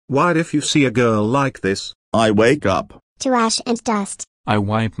Why if you see a girl like this? I wake up. To ash and dust. I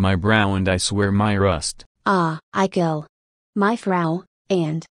wipe my brow and I swear my rust. I kill my Frau,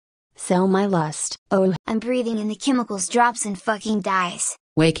 and sell my lust. Oh, I'm breathing in the chemicals drops and fucking dies.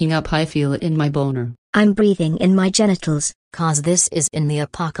 Waking up I feel it in my boner. I'm breathing in my genitals. Cause this is in the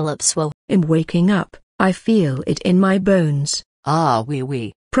apocalypse. Whoa. I'm waking up, I feel it in my bones.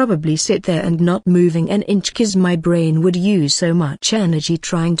 Wee. Probably sit there and not moving an inch cause my brain would use so much energy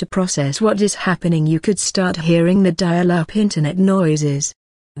trying to process what is happening you could start hearing the dial-up internet noises.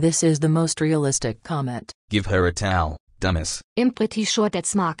 This is the most realistic comment. Give her a towel, dumbass. I'm pretty sure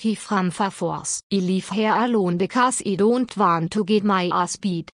that's Marky from Force. I leave her alone because I don't want to get my ass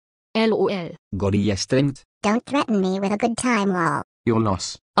beat. LOL. Gotti strengt. Don't threaten me with a good time, lol. Your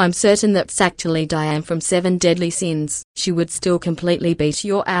loss. I'm certain that's actually Diane from 7 Deadly Sins. She would still completely beat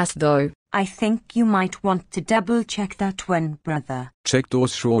your ass though. I think you might want to double check that one, brother. Check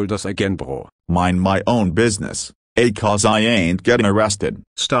those shoulders again, bro. Mind my own business. Cause I ain't getting arrested.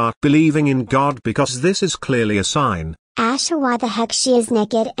 Start believing in God because this is clearly a sign. Ask her why the heck she is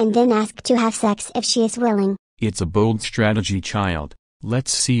naked and then ask to have sex if she is willing. It's a bold strategy, child.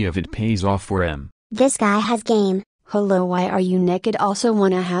 Let's see if it pays off for him. This guy has game. Hello, why are you naked? Also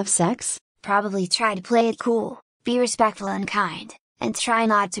wanna have sex? Probably try to play it cool, be respectful and kind, and try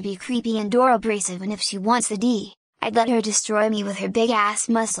not to be creepy and door abrasive, and if she wants the D, I'd let her destroy me with her big ass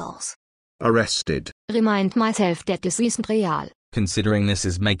muscles. Arrested. Remind myself that this isn't real. Considering this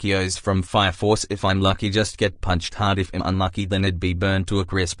is Makios from Fire Force, if I'm lucky just get punched hard, if I'm unlucky then it'd be burned to a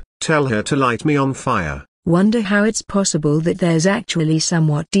crisp. Tell her to light me on fire. Wonder how it's possible that there's actually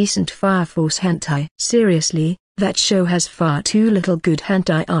somewhat decent Fire Force hentai. Seriously, that show has far too little good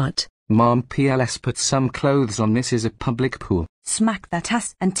hentai art. Mom, PLS, put some clothes on. This is a public pool. Smack that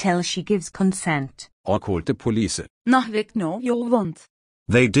ass until she gives consent. Or call the police. Narvik, no, you won't.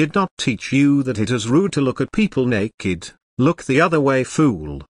 They did not teach you that it is rude to look at people naked. Look the other way,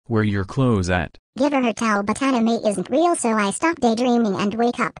 fool. Where your clothes at? Give her towel, but anime isn't real, so I stop daydreaming and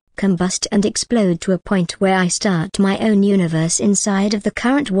wake up. Combust and explode to a point where I start my own universe inside of the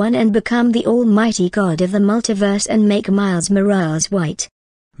current one and become the almighty god of the multiverse and make Miles Morales white.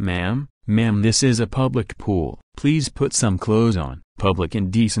 Ma'am, this is a public pool. Please put some clothes on. Public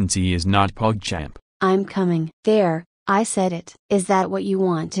indecency is not PogChamp. I'm coming. There, I said it. Is that what you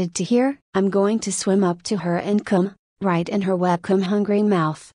wanted to hear? I'm going to swim up to her and come right in her wet hungry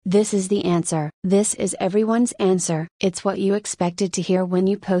mouth. This is the answer. This is everyone's answer. It's what you expected to hear when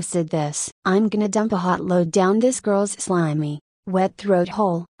you posted this. I'm gonna dump a hot load down this girl's slimy, wet throat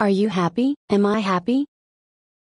hole. Are you happy? Am I happy?